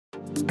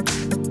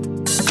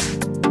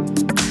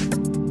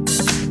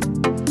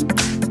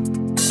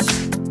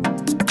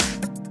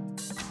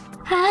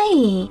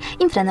Hi!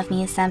 In front of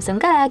me is Samsung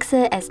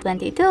Galaxy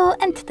S22,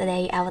 and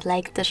today I would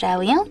like to show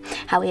you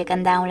how you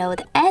can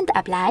download and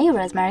apply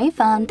Rosemary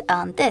font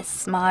on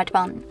this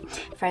smartphone.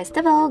 First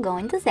of all, go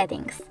into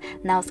Settings.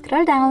 Now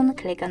scroll down,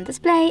 click on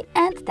Display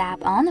and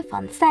tap on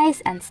Font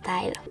Size and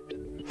Style.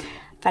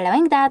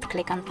 Following that,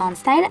 click on Font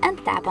Style and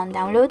tap on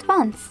Download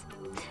Fonts.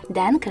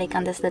 Then click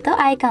on this little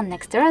icon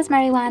next to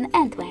Rosemary one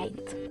and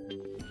wait.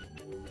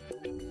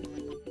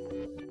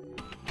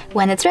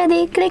 When it's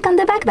ready, click on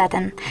the back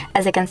button.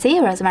 As you can see,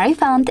 Rosemary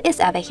font is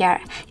over here.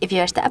 If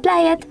you wish to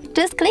apply it,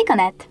 just click on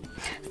it.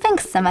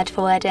 Thanks so much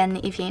for watching.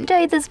 If you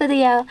enjoyed this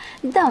video,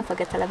 don't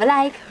forget to leave a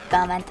like,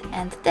 comment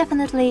and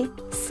definitely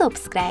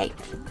subscribe.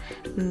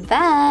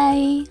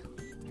 Bye!